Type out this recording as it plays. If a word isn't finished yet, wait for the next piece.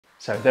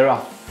So there are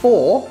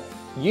 4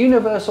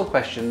 universal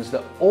questions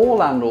that all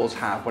landlords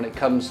have when it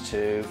comes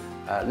to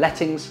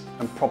lettings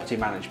and property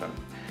management.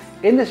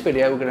 In this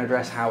video, we're going to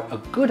address how a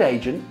good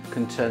agent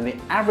can turn the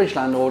average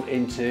landlord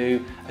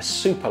into a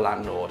super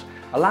landlord.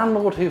 A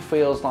landlord who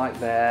feels like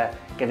they're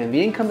getting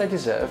the income they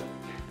deserve,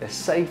 they're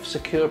safe,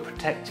 secure,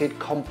 protected,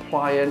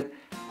 compliant,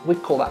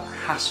 we'd call that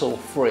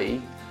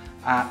hassle-free,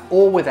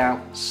 all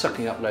without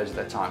sucking up loads of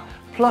their time.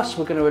 Plus,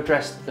 we're going to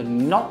address the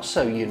not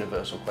so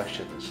universal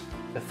questions,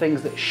 the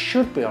things that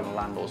should be on a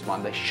landlord's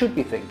mind, they should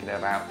be thinking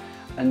about,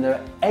 and there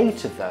are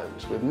 8 of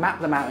those. We've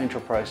mapped them out into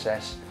a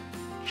process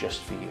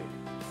just for you.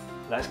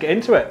 Let's get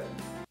into it.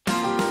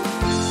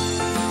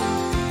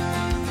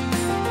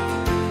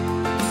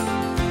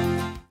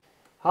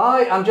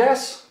 Hi, I'm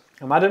Jess.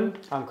 I'm Adam.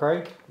 I'm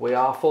Craig. We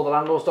are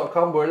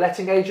forthelandlords.com. We're a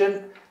letting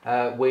agent.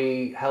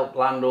 We help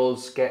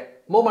landlords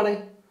get more money,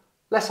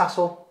 less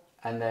hassle,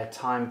 and their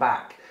time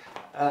back.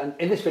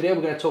 In this video,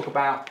 we're going to talk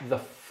about the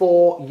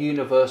 4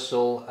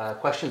 universal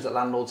questions that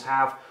landlords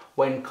have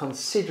when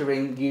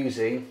considering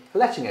using a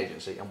letting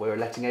agency, and we're a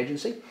letting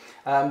agency.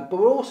 But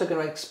we're also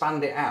going to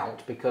expand it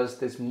out because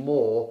there's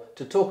more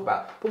to talk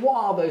about. But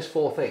what are those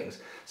 4 things?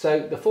 So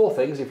the 4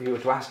 things, if you were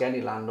to ask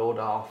any landlord,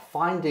 are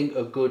finding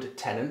a good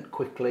tenant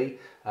quickly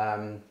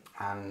and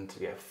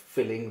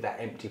filling that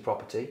empty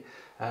property.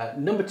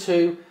 Number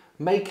 2,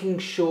 making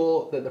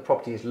sure that the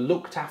property is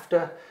looked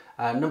after.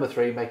 Number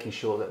 3, making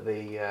sure that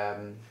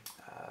the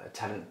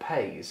tenant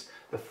pays.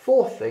 The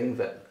 4th thing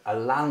that a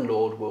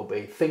landlord will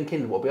be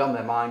thinking, will be on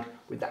their mind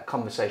with that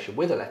conversation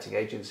with a letting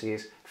agency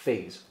is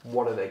fees.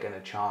 What are they going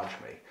to charge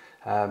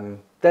me?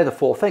 They're the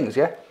 4 things,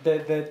 yeah?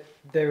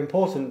 They're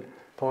important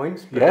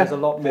points, but Yeah. there's a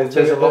lot more There's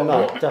to a it lot than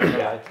more. that,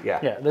 definitely.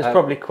 Yeah, there's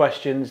probably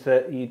questions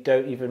that you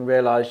don't even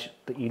realise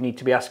that you need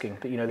to be asking,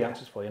 that you know the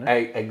answers for, you know?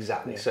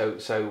 Exactly. Yeah.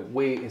 So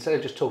we, instead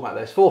of just talking about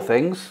those 4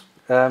 things,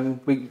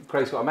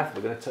 Craig's got a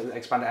method. We're going to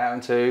expand it out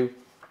into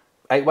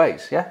 8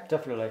 ways, yeah?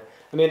 Definitely.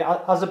 I mean,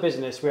 as a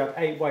business, we have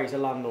 8 ways a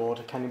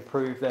landlord can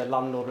improve their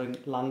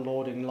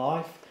landlording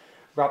life,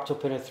 wrapped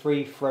up in a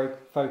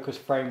 3-focus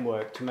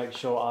framework to make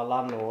sure our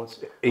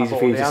landlords Easy have all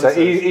for you the to say.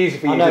 answers. Easy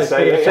for you I know, to it's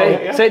say.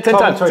 been a Say it 10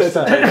 times. twist,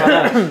 I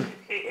know.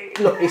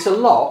 Look, it's a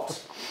lot,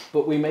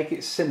 but we make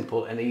it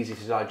simple and easy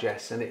to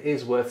digest, and it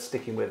is worth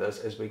sticking with us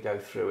as we go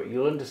through it.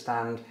 You'll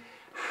understand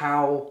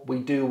how we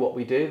do what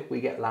we do. We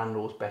get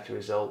landlords better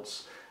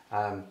results.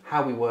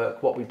 How we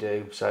work, what we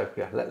do. So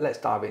yeah, let's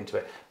dive into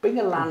it. Being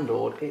a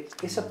landlord,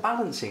 it's a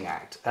balancing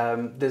act.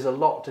 There's a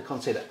lot to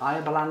consider. I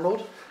am a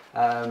landlord.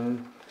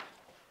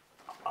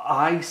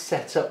 I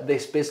set up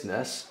this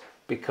business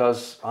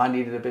because I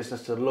needed a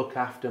business to look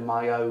after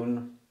my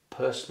own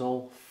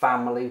personal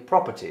family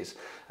properties.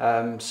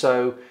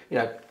 So, you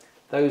know,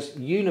 those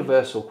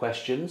universal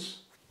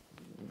questions,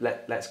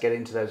 let's get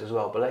into those as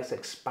well, but let's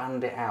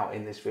expand it out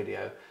in this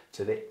video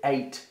to the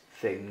 8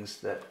 things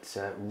that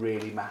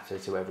really matter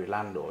to every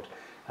landlord.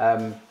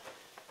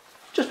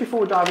 Just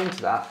before we dive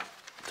into that,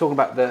 talking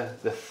about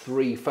the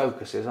 3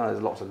 focuses, I know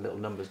there's lots of little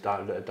numbers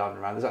diving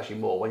around, there's actually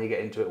more when you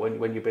get into it.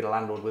 When you've been a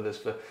landlord with us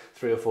for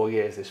 3 or 4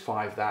 years, there's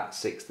 5 that,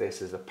 6 this,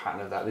 there's a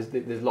pattern of that,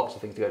 there's lots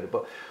of things to go to.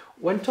 But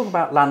when talking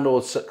about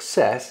landlord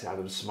success,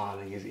 Adam's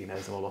smiling, he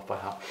knows them all off by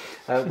heart.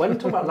 When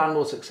talking about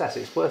landlord success,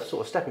 it's worth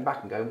sort of stepping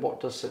back and going, what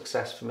does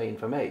success mean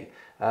for me?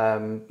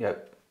 You know,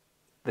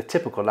 the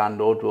typical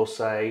landlord will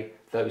say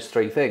those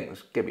 3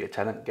 things: give me a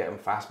tenant, get them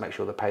fast, make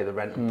sure they pay the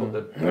rent,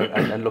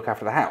 and look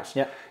after the house.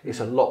 Yeah. It's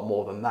a lot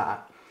more than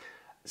that.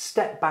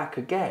 Step back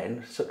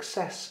again,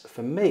 success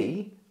for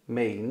me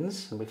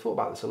means, and we've thought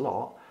about this a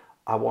lot,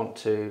 I want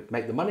to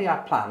make the money I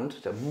planned,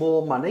 so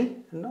more money,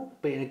 and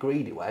not be in a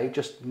greedy way,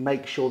 just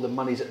make sure the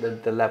money's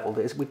at the level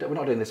that is. We're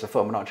not doing this for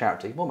fun, we're not a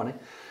charity, more money.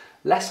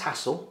 Less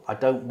hassle. I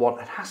don't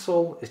want a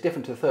hassle. It's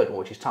different to the 3rd one,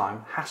 which is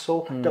time.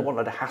 Hassle. I don't want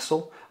a lot of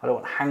hassle. I don't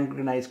want hand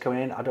grenades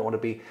coming in. I don't want to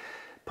be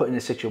put in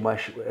a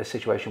situation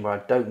where I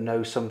don't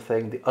know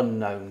something, the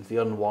unknown,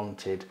 the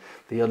unwanted,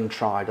 the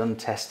untried,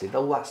 untested,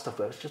 all that stuff.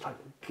 It's just like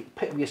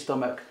pit of your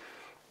stomach,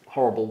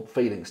 horrible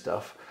feeling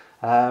stuff.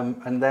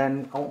 And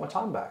then I want my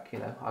time back. You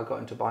know, I got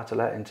into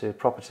buy-to-let, into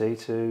property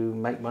to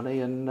make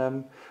money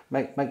and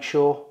make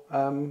sure.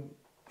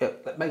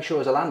 Make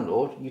sure as a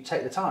landlord you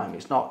take the time.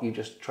 It's not you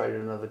just trade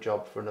another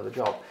job for another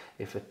job.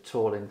 If at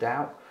all in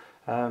doubt,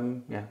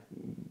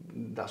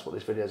 that's what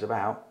this video is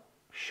about,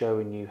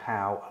 showing you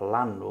how a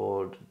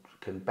landlord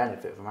can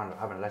benefit from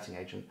having a letting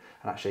agent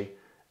and actually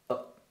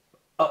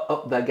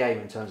up their game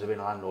in terms of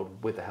being a landlord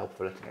with the help of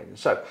a letting agent.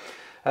 So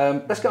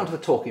let's get on to the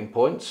talking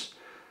points.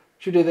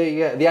 Should we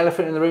do the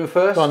elephant in the room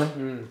first? Go on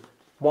then.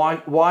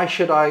 Why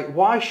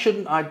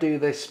shouldn't I do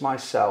this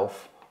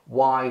myself?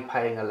 Why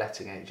paying a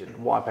letting agent?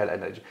 Why pay a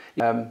letting agent?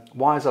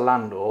 Why as a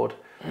landlord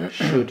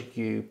should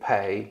you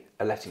pay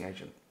a letting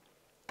agent?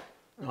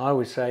 I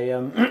always say,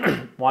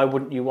 why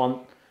wouldn't you want?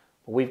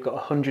 Well, we've got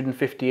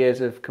 150 years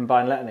of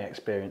combined letting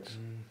experience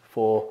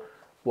for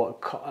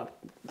what?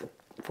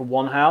 For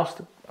one house,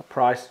 the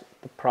price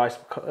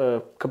cup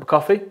of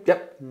coffee.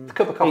 Yep, a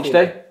cup of coffee each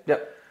day.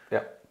 Yep.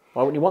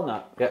 Why wouldn't you want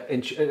that?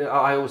 Yeah,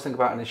 I always think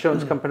about an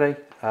insurance company.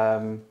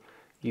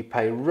 You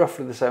pay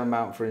roughly the same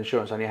amount for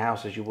insurance on your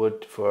house as you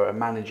would for a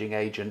managing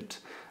agent,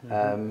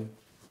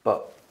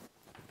 but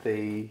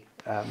the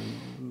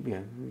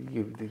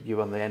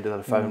you're on the end of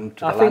the phone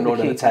to the landlord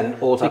and the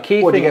tenant. Or what do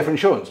you get for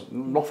insurance?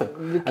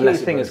 Nothing. The key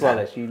thing as well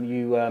is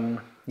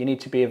you need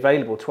to be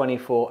available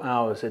 24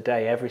 hours a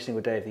day, every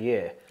single day of the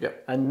year.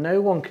 Yep. And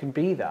no one can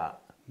be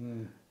that.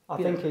 I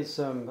think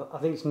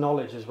it's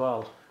knowledge as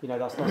well.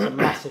 That's a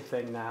massive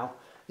thing now.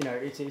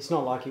 It's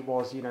not like it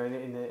was, in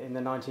the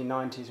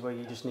 1990s where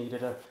you just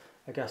needed a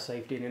gas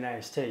safety and an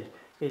AST.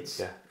 It's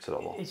a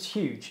lot more. It's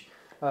huge.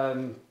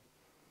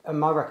 And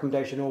my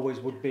recommendation always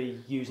would be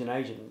use an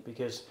agent,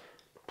 because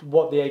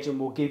what the agent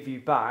will give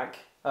you back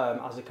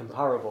as a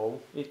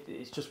comparable,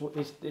 there's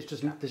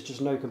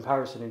just no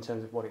comparison in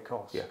terms of what it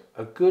costs. Yeah,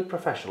 a good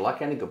professional,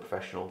 like any good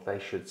professional, they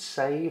should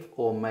save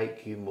or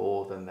make you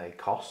more than they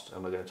cost.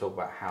 And we're going to talk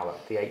about how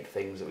the 8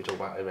 things that we talk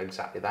about are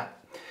exactly that.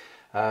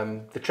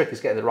 The trick is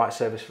getting the right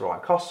service for the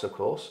right costs, of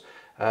course.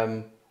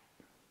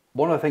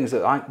 One of the things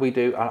that we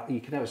do,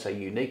 you can never say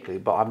uniquely,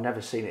 but I've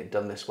never seen it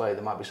done this way.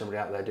 There might be somebody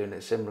out there doing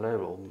it similar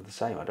or the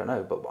same, I don't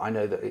know. But I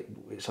know that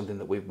it's something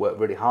that we've worked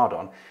really hard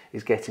on,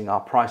 is getting our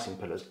pricing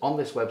pillars. On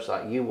this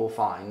website, you will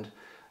find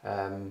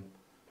a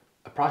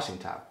pricing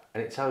tab,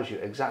 and it tells you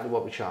exactly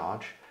what we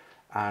charge.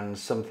 And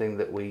something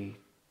that we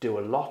do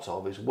a lot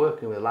of is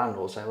working with a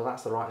landlord saying, well,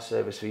 that's the right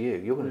service for you.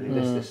 You're going to do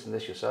this, this and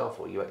this yourself,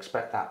 or you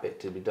expect that bit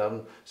to be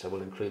done, so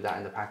we'll include that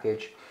in the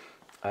package.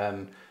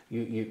 Or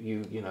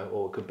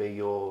it could be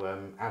you're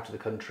out of the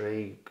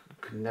country,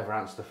 can never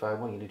answer the phone.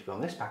 Well, you need to be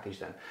on this package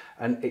then.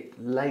 And it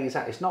lays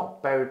out, it's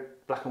not buried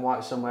black and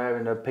white somewhere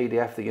in a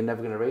PDF that you're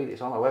never going to read.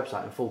 It's on our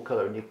website in full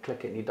colour, and you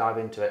click it and you dive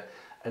into it.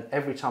 And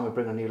every time we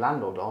bring a new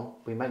landlord on,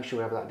 we make sure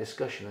we have that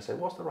discussion and say,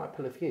 what's the right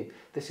pillar for you?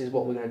 This is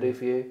what we're going to do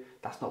for you.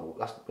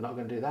 We're not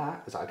going to do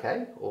that. Is that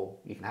okay? Or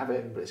you can have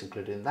it, but it's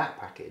included in that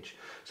package.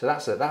 So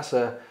that's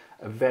a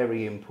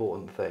very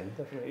important thing.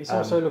 Definitely. It's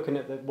also looking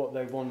at what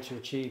they want to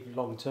achieve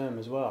long term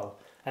as well,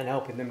 and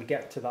helping them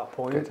get to that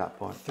point,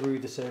 through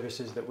the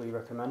services that we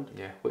recommend.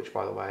 Yeah, which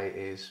by the way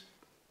is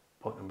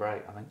point number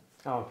 8, I think.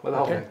 Oh, well, the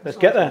whole thing. Let's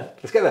get there.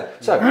 Let's get there.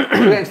 So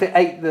we're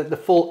getting to the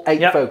full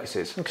 8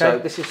 focuses. Okay. So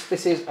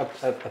this is a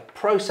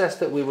process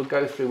that we will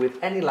go through with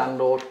any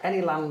landlord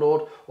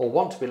or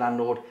want to be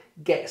landlord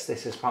gets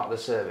this as part of the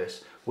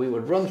service. We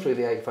would run through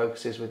the 8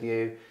 focuses with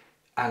you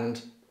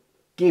and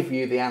give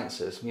you the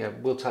answers.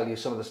 We'll tell you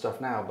some of the stuff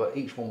now, but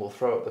each one will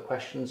throw up the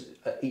questions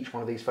at each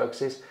one of these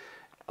focuses.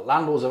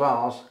 Landlords of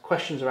ours,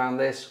 questions around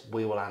this,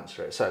 we will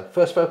answer it. So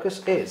first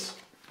focus is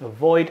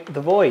avoid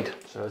the void.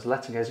 So as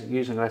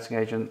using a letting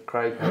agent,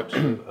 Craig helps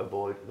you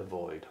avoid the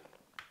void.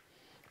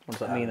 What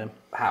does that mean then?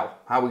 How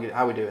are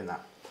we doing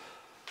that?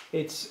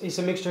 It's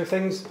a mixture of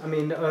things. I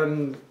mean,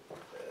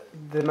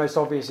 the most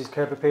obvious is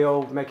curb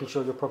appeal, making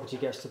sure your property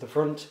gets to the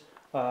front.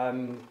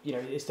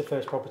 It's the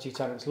first property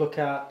tenants look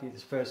at,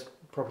 it's the first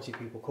property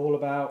people call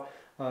about.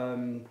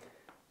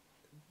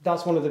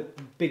 That's one of the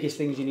biggest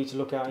things you need to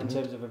look at in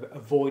terms of a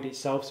void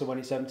itself, so when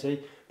it's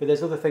empty. But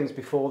there's other things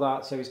before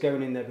that, so it's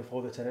going in there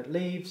before the tenant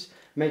leaves,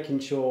 making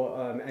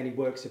sure any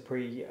works are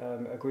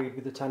agreed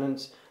with the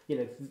tenants.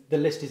 The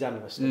list is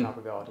endless in that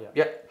regard, yeah.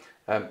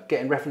 Yep.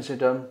 Getting references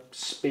done,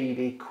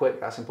 speedy,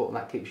 quick, that's important,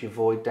 that keeps your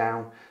void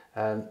down.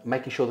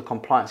 Making sure the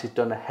compliance is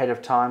done ahead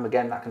of time,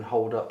 again, that can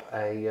hold up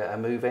a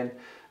move-in.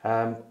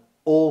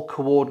 All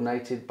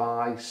coordinated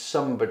by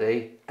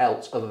somebody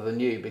else other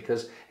than you,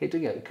 because it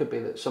could be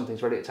that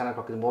something's ready at 10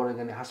 o'clock in the morning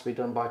and it has to be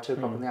done by 2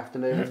 o'clock in the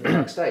afternoon for the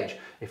next stage.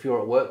 If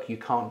you're at work, you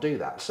can't do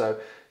that. So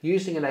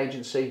using an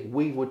agency,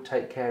 we would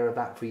take care of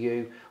that for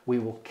you. We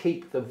will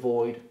keep the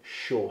void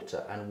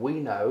shorter, and we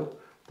know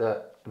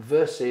that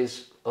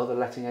versus other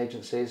letting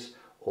agencies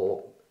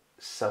or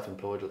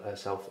self-employed,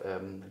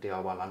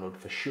 DIY landlord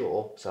for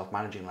sure,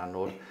 self-managing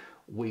landlord,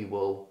 we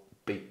will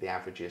beat the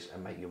averages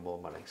and make you more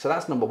money. So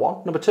that's number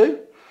 1. Number 2,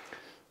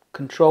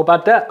 control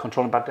bad debt.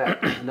 Controlling bad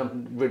debt,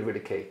 really, really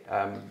key.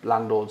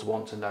 Landlords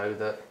want to know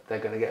that they're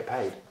going to get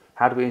paid.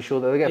 How do we ensure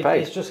that they get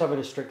paid? It's just having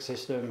a strict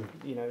system,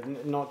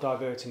 not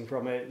diverting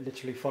from it,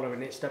 literally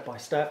following it step by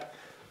step,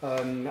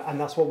 and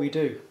that's what we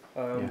do.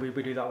 We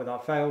do that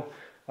without fail.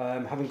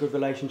 Having good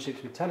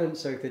relationships with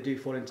tenants, so if they do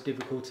fall into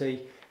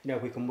difficulty,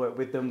 we can work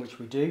with them, which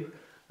we do,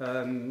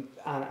 and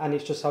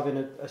it's just having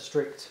a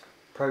strict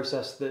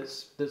process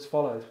that's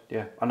followed.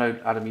 Yeah, I know,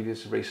 Adam, you did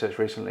some research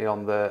recently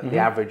on the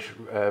average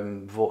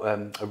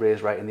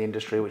arrears rate in the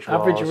industry, which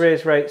average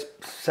arrears rate's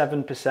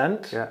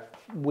 7%. Yeah.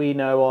 We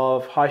know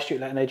of high street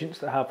letting agents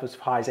that have as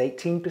high as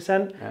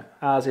 18%. Yeah.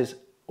 Ours is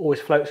always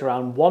floats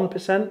around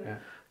 1%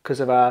 because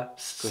of our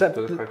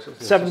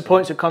 7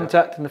 points of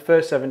contact in the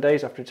first 7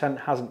 days after a tenant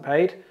hasn't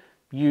paid.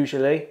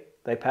 Usually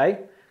they pay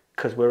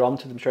because we're on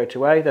to them straight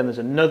away. Then there's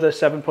another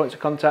 7 points of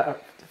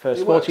contact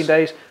first 14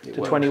 days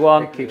to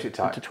 21, it keeps it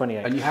tight, to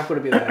 28. And you have got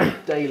to be there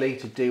daily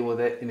to deal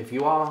with it. And if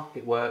you are,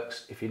 it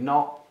works. If you're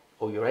not,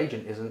 or your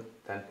agent isn't,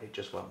 then it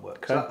just won't work.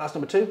 Okay. So that's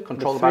number 2,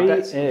 control the bad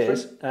debts.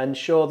 Is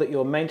ensure that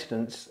your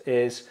maintenance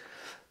is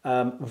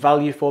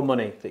value for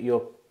money, that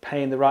you're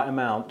paying the right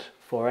amount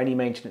for any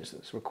maintenance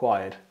that's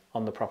required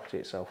on the property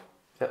itself.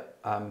 Yep.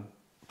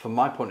 From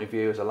my point of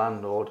view as a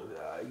landlord,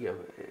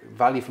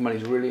 value for money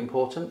is really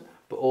important,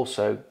 but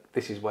also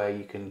this is where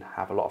you can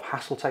have a lot of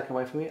hassle taken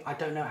away from you. I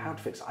don't know how to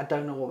fix it. I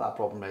don't know what that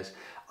problem is.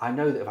 I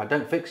know that if I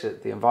don't fix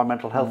it, the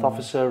environmental health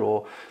officer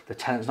or the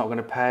tenant's not going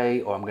to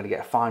pay, or I'm going to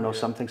get a fine or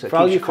something. So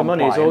value for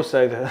money is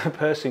also the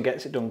person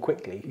gets it done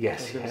quickly.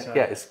 Yes,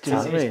 it's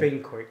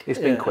been quick. It's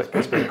been quick.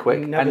 It's been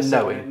quick. Never and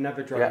knowing.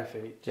 Never drag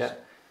your feet.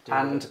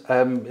 And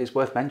it's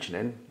worth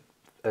mentioning,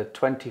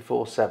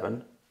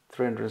 24/7.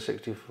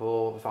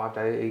 365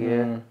 days a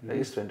year. It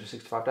is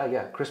 365 days.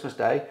 Yeah, Christmas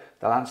Day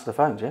they'll answer the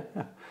phones.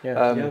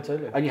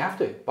 Totally. And you have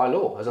to by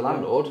law as a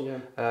landlord.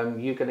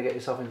 You're going to get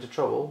yourself into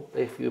trouble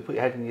if you put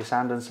your head in your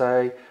sand and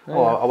say, I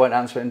won't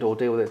answer it or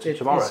deal with it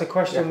tomorrow. It's a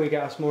question we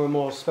get asked more and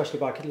more, especially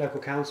by local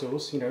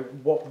councils.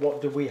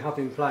 What do we have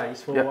in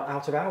place for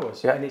out of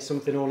hours? And it's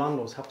something all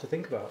landlords have to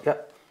think about.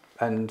 Yep.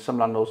 And some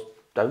landlords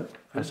don't,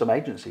 and some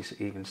agencies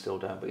even still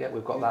don't. But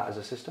we've got that as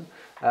a system.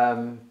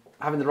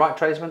 Having the right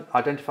tradesman,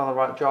 identifying the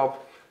right job,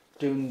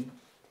 doing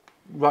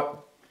right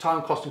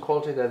time, cost and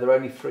quality. They're the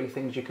only three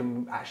things you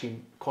can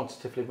actually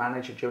quantitatively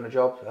manage during a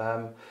job.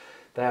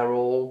 They are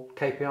all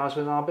KPIs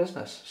within our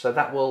business. So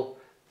that will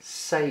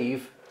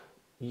save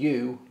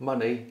you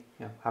money.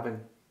 Having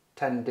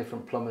 10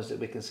 different plumbers that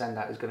we can send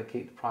out is going to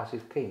keep the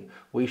prices keen.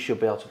 We should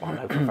be able to, I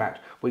know for a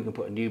fact, we can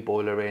put a new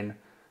boiler in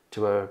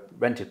to a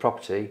rented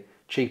property,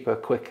 cheaper,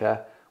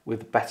 quicker,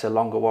 with better,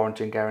 longer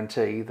warranty and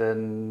guarantee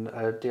than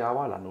a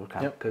DIY landlord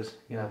can. Because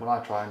when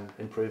I try and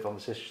improve on the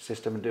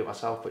system and do it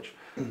myself, which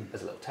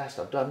as a little test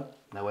I've done,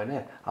 nowhere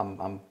near. I'm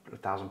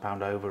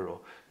 £1,000 over, or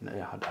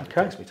it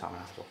takes me time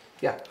and hassle.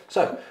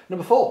 So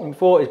number 4. Number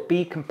 4 is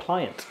be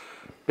compliant.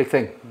 Big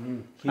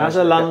thing. As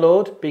a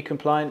landlord, be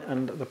compliant,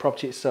 and the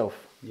property itself.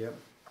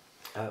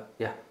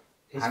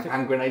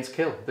 Hand grenades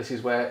kill. This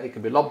is where it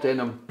can be lobbed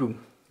in and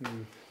boom.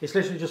 It's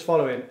literally just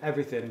following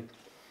everything.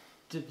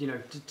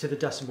 To the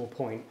decimal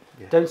point.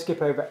 Don't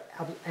skip over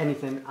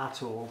anything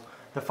at all.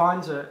 The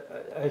fines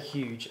are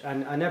huge,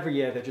 and every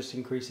year they're just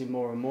increasing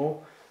more and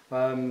more.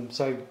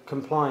 So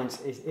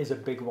compliance is a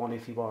big one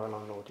if you are a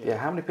landlord.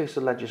 How many pieces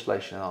of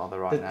legislation are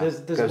there right now?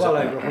 There's well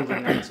over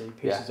 180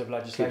 pieces of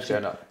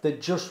legislation that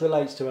just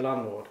relates to a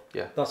landlord.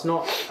 That's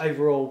not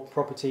overall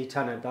property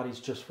tenant. That is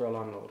just for a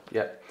landlord.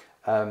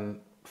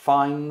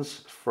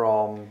 Fines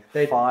from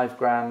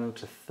 £5,000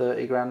 to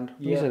 £30,000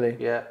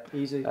 easily.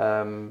 Easy.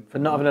 For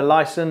not having a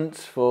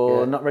license,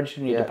 for not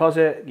registering your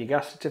deposit, your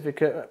gas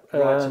certificate.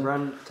 Right to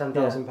rent,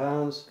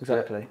 £10,000.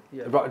 Exactly.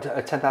 Right,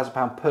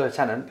 £10,000 per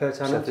tenant.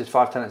 So if there's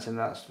 5 tenants in,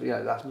 that's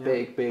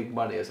big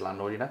money as a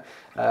landlord.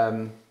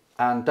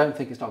 And don't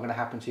think it's not going to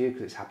happen to you,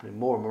 because it's happening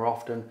more and more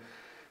often.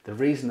 The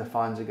reason the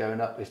fines are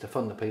going up is to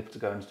fund the people to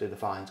go and do the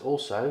fines.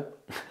 Also,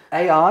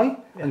 AI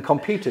and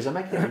computers are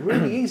making it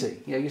really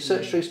easy. You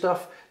search through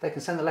stuff, they can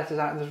send the letters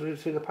out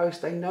through the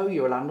post. They know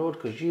you're a landlord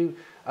because you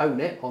own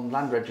it on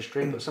land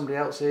registry, but somebody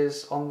else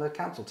is on the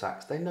council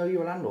tax. They know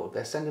you're a landlord.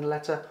 They're sending a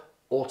letter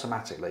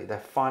automatically. They're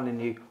finding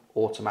you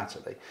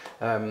automatically.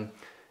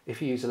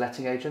 If you use a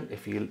letting agent,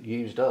 if you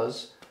used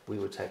us, we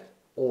would take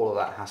all of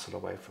that hassle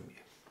away from you.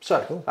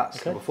 So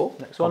that's number 4.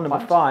 Next one, number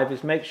 5,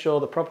 is make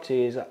sure the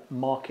property is at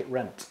market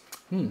rent.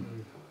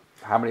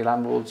 How many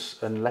landlords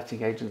and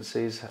letting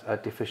agencies are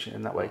deficient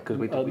in that way?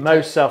 Because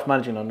most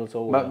self-managing landlords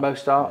all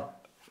most are.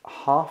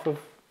 Half of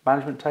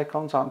management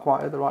take-ons aren't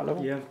quite at the right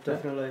level. Yeah,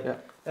 definitely.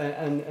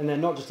 And they're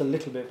not just a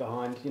little bit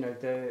behind.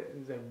 They're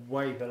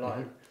way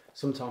below.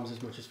 Sometimes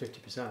as much as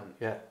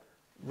 50%.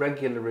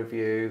 Regular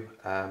review.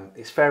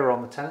 It's fairer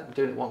on the tenant.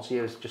 Doing it once a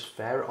year is just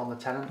fairer on the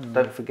tenant.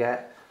 Don't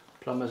forget,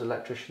 plumbers,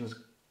 electricians,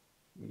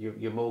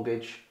 your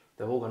mortgage,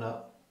 they've all gone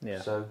up.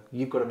 So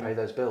you've got to pay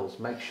those bills.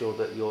 Make sure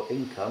that your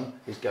income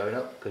is going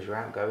up, because your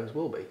outgoings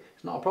will be.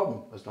 It's not a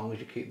problem as long as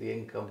you keep the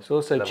income. It's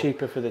also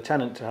cheaper for the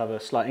tenant to have a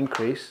slight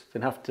increase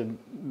than have to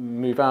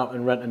move out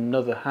and rent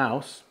another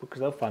house, because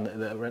they'll find that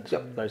the rents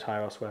goes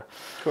higher elsewhere.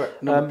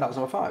 Correct. That was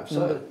number 5.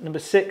 So number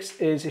 6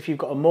 is, if you've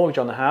got a mortgage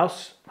on the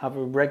house, have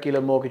a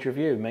regular mortgage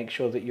review. Make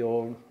sure that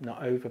you're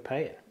not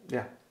overpaying.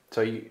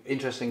 So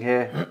interesting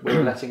here,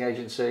 we're a letting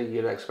agency.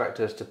 You'd expect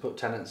us to put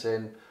tenants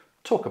in,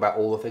 talk about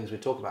all the things we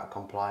talk about,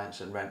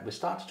 compliance and rent. We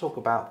start to talk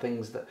about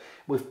things that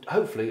we've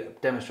hopefully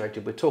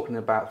demonstrated. We're talking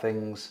about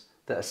things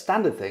that are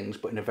standard things,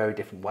 but in a very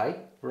different way.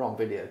 We're on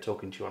video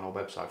talking to you on our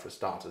website for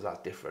starters, that's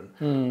different.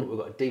 But we've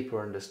got a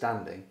deeper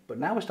understanding. But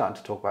now we're starting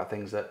to talk about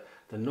things that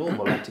the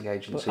normal letting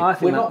agency,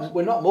 we're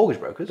not mortgage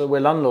brokers. But we're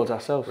landlords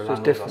ourselves, we're so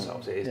landlords it's different.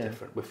 Ourselves. It is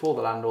different. We're for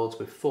the landlords.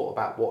 We've thought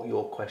about what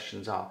your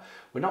questions are.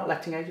 We're not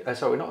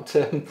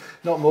we're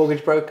not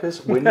mortgage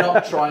brokers. We're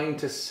not trying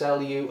to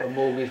sell you a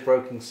mortgage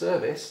broking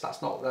service.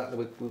 That's not that.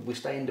 We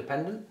stay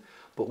independent,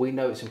 but we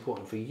know it's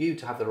important for you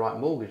to have the right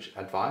mortgage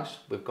advice.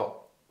 We've got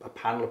a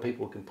panel of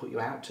people we can put you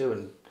out to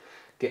and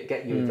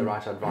get you the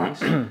right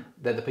advice.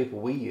 They're the people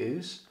we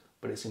use.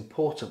 But it's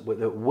important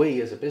that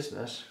we as a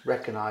business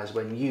recognise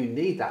when you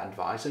need that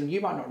advice, and you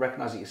might not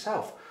recognise it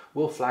yourself.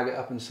 We'll flag it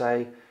up and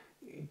say,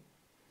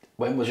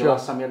 when was the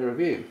last time you had a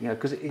review?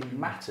 Because it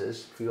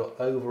matters for your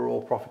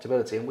overall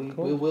profitability, and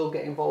we will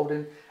get involved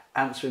in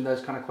answering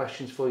those kind of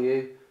questions for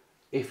you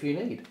if you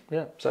need.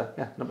 Yeah. So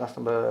yeah, that's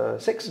number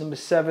 6. Number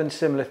 7,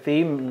 similar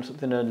theme,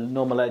 something a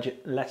normal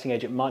letting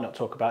agent might not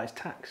talk about is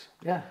tax.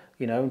 Yeah.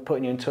 You know, and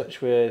putting you in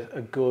touch with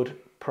a good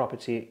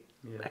property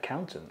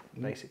accountant,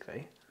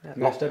 basically. Yeah.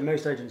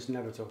 Most agents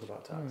never talk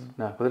about tax.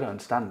 No, but they don't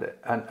understand it,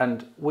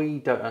 and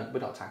we're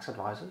not tax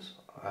advisors.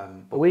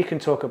 But we can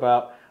talk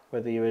about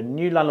whether you're a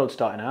new landlord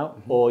starting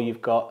out or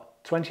you've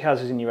got 20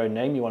 houses in your own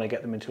name, you want to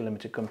get them into a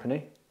limited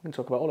company. We can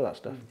talk about all of that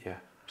stuff. Yeah.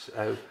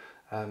 So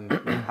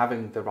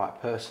having the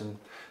right person.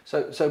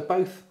 So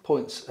both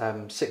points,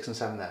 6 and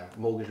 7 there,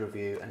 mortgage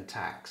review and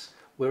tax.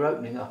 We're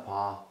opening up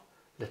our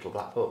little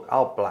black book.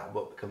 Our black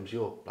book becomes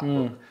your black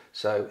book.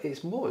 So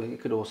it's more.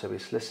 It could also be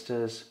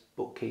solicitors,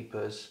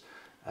 bookkeepers,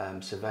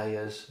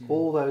 surveyors,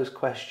 all those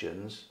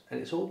questions,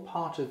 and it's all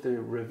part of the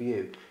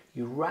review.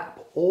 You wrap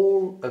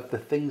all of the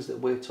things that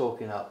we're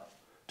talking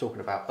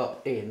about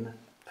up in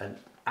an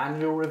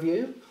annual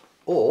review,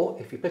 or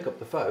if you pick up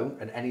the phone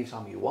and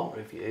anytime you want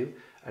review,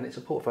 and it's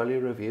a portfolio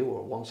review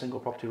or one single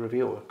property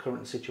review or a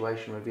current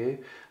situation review,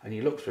 and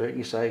you look through it and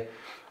you say,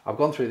 I've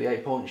gone through the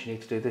 8 points, you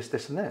need to do this,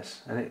 this and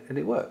this, and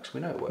it works. We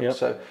know it works. Yep.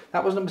 So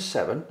that was number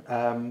 7.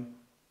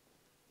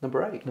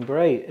 Number 8. Number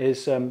 8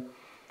 is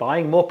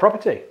buying more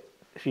property.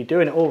 If you're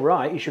doing it all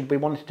right, you should be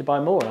wanting to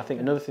buy more. And I think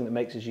another thing that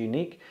makes us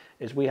unique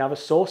is we have a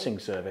sourcing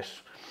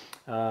service.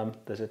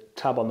 There's a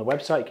tab on the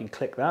website, you can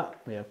click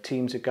that. We have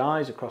teams of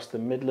guys across the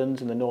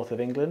Midlands and the north of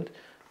England.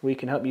 We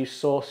can help you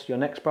source your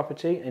next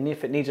property, and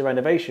if it needs a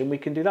renovation, we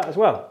can do that as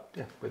well.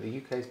 Yeah, we're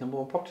the UK's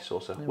 #1 property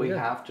sourcer. There We we go.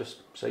 have,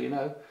 just so you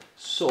know,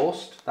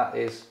 sourced, that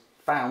is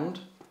found,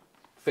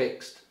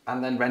 fixed,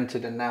 and then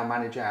rented and now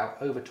manage out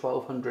over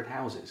 1,200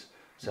 houses.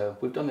 So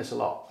we've done this a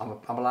lot.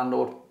 I'm a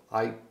landlord.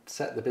 I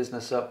set the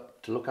business up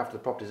to look after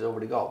the properties I've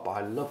already got, but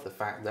I love the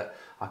fact that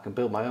I can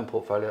build my own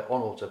portfolio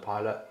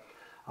autopilot.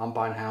 I'm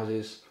buying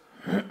houses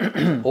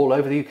all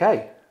over the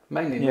UK,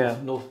 mainly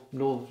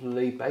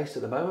northerly based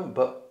at the moment,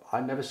 but I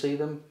never see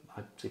them.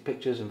 I see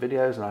pictures and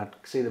videos and I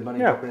see the money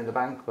dropping in the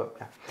bank. But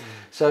yeah.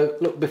 So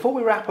look, before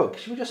we wrap up,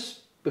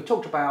 we've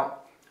talked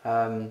about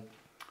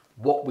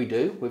what we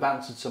do. We've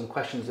answered some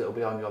questions that will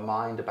be on your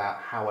mind about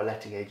how a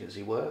letting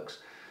agency works.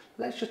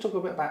 Let's just talk a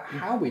bit about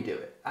how we do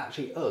it,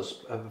 actually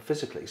us,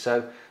 physically.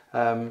 So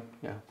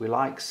we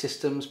like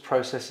systems,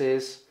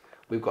 processes.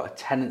 We've got a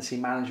tenancy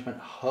management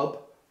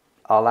hub.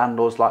 Our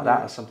landlords like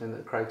that. That's something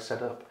that Craig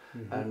set up,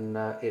 and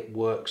it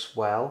works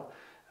well.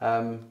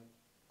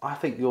 I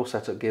think your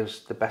setup gives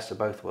the best of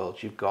both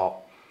worlds. You've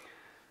got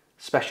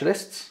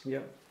specialists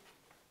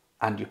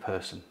and your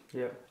person.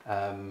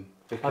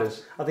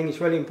 Because I think it's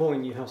really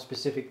important you have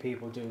specific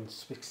people doing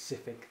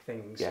specific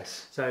things.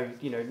 Yes. So,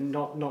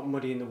 not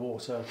muddying the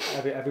water.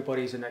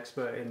 Everybody's an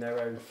expert in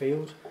their own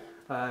field.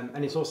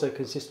 And it's also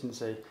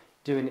consistency,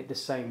 doing it the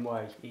same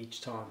way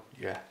each time.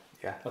 Yeah.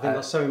 I think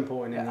that's so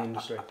important in the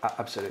industry.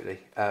 Absolutely.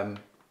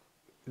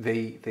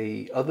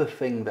 The other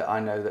thing that I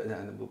know that,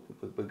 and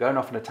we're going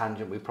off on a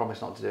tangent, we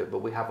promise not to do it, but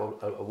we have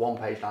a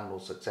one-page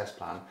landlord success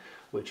plan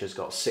which has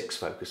got 6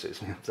 focuses.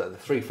 So the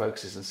 3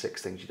 focuses and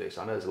 6 things you do.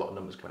 So I know there's a lot of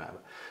numbers coming out of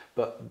it.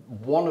 But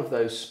one of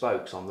those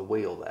spokes on the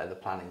wheel there, the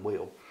planning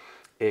wheel,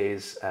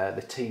 is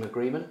the team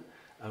agreement.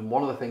 And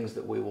one of the things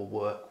that we will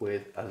work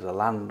with as a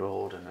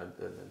landlord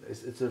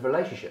it's a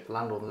relationship,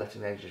 landlord and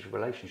letting agency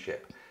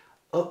relationship,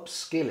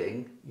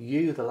 upskilling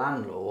you, the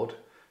landlord,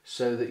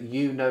 so that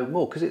you know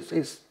more, because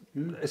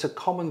it's a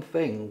common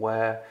thing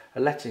where a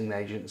letting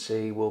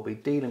agency will be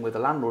dealing with a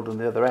landlord on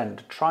the other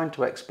end, trying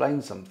to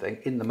explain something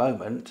in the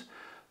moment,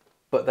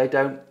 but they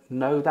don't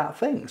know that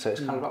thing. So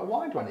it's kind of like,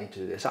 why do I need to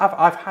do this?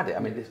 I've had it. I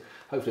mean,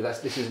 hopefully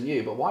this isn't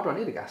you, but why do I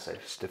need a gas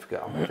safety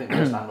certificate? I think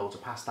most landlords are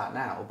past that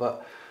now.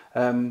 But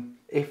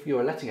if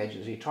you're a letting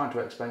agency trying to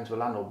explain to a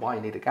landlord why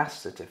you need a gas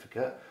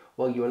certificate,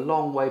 well, you're a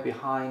long way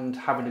behind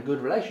having a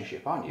good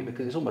relationship, aren't you?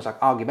 Because it's almost like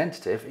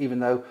argumentative, even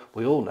though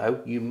we all know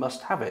you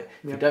must have it.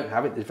 If you don't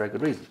have it, there's very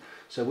good reasons.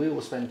 So we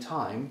will spend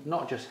time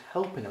not just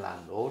helping a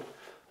landlord,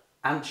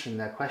 answering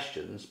their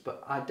questions,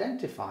 but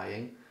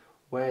identifying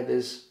where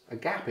there's a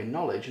gap in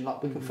knowledge, and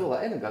like we can fill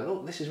that in and go,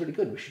 oh, this is really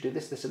good, we should do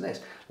this, this and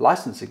this.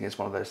 Licensing is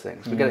one of those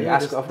things. We're getting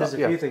asked there's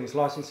a few things,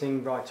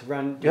 licensing, right to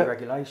rent,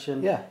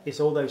 deregulation.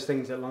 It's all those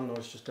things that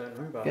landlords just don't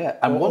know about.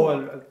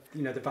 Or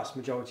the vast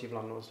majority of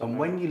landlords don't know. And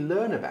when you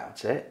learn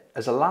about it,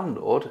 as a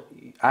landlord,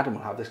 Adam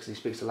will have this because he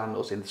speaks to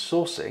landlords in the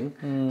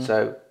sourcing.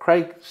 So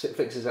Craig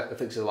fixes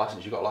a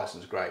license, you've got a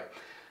license, great.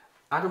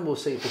 Adam will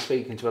see if he's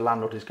speaking to a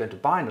landlord who's going to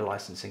buy in a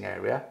licensing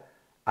area,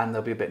 and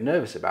they'll be a bit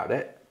nervous about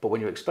it. But when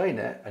you explain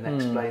it and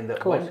explain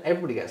that when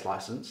everybody gets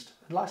licensed,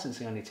 and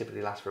licensing only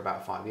typically lasts for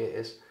about 5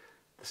 years,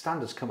 the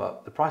standards come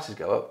up, the prices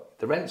go up,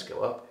 the rents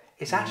go up.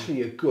 It's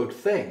actually a good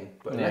thing,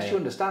 but unless you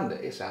understand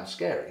it, it sounds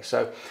scary.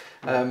 So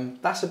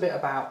that's a bit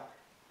about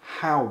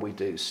how we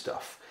do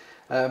stuff.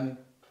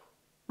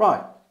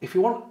 Right, if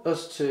you want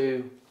us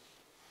to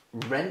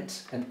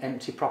rent an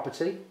empty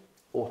property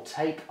or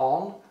take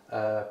on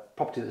a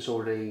property that's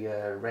already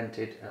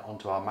rented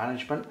onto our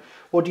management,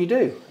 what do you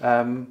do?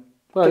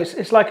 Well,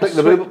 it's like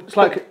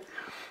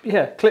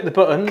click the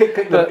button.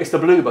 It's the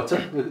blue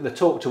button, the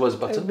talk to us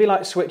button. It'd be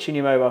like switching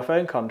your mobile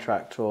phone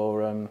contract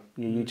or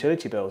your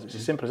utility bills. It's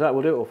as simple as that.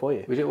 We'll do it all for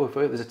you. We do it all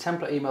for you. There's a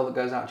template email that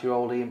goes out to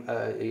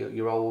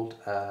your old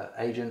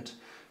agent,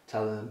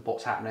 telling them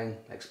what's happening,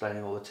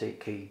 explaining all the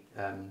key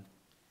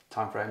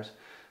timeframes.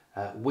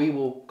 We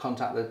will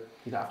contact them.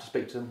 You don't have to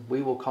speak to them.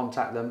 We will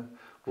contact them.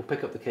 We'll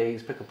pick up the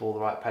keys, pick up all the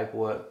right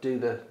paperwork, do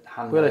the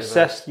handover. We'll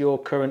assess your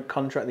current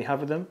contract that you have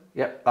with them.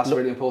 Yep, that's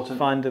really important.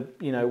 Find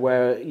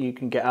where you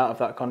can get out of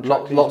that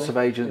contract. Lots of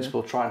agents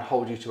will try and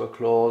hold you to a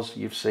clause.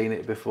 You've seen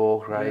it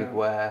before, Craig,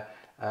 where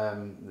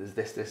there's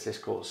this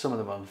clause. Some of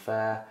them are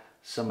unfair.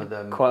 Some of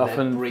them quite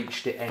often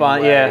breached it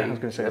anyway. I was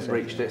going to say they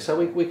breached it. So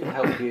we can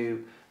help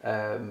you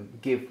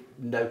give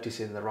notice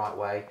in the right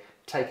way,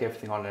 take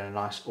everything on in a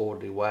nice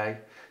orderly way.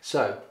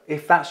 So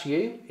if that's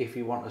you, if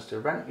you want us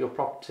to rent your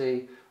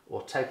property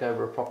or take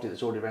over a property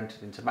that's already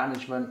rented into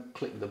management,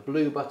 click the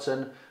blue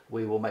button.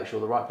 We will make sure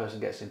the right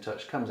person gets in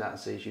touch, comes out and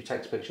sees you,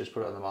 takes pictures,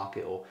 put it on the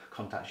market, or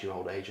contacts your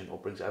old agent or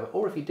brings it over.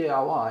 Or if you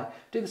DIY,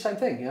 do the same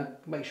thing.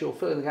 Make sure,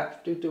 fill in the gaps,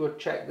 do a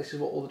check. This is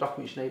what all the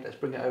documents you need. Let's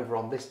bring it over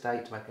on this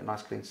date to make a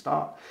nice clean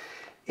start.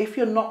 If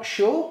you're not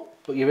sure,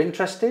 but you're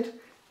interested,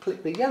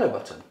 click the yellow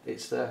button.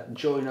 It's the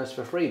join us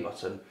for free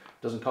button.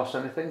 Doesn't cost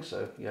anything.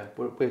 So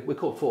we're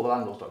called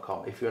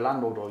forthelandlords.com. If you're a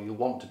landlord or you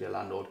want to be a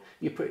landlord,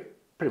 you pretty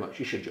much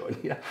you should join.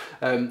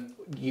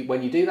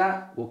 When you do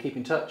that, we'll keep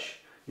in touch.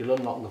 You'll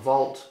unlock the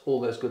vault, all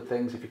those good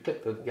things. If you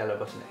click the yellow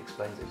button, it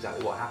explains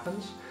exactly what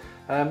happens.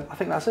 I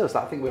think that's us.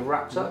 I think we've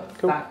wrapped up.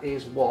 Cool. That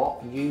is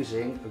what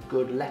using a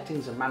good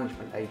lettings and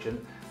management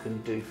agent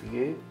can do for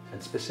you,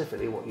 and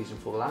specifically what using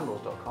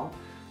forthelandlords.com,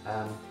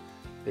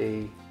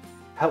 the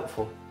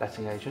helpful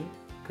letting agent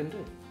can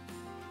do.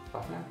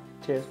 Bye for now.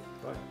 Cheers.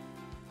 Bye.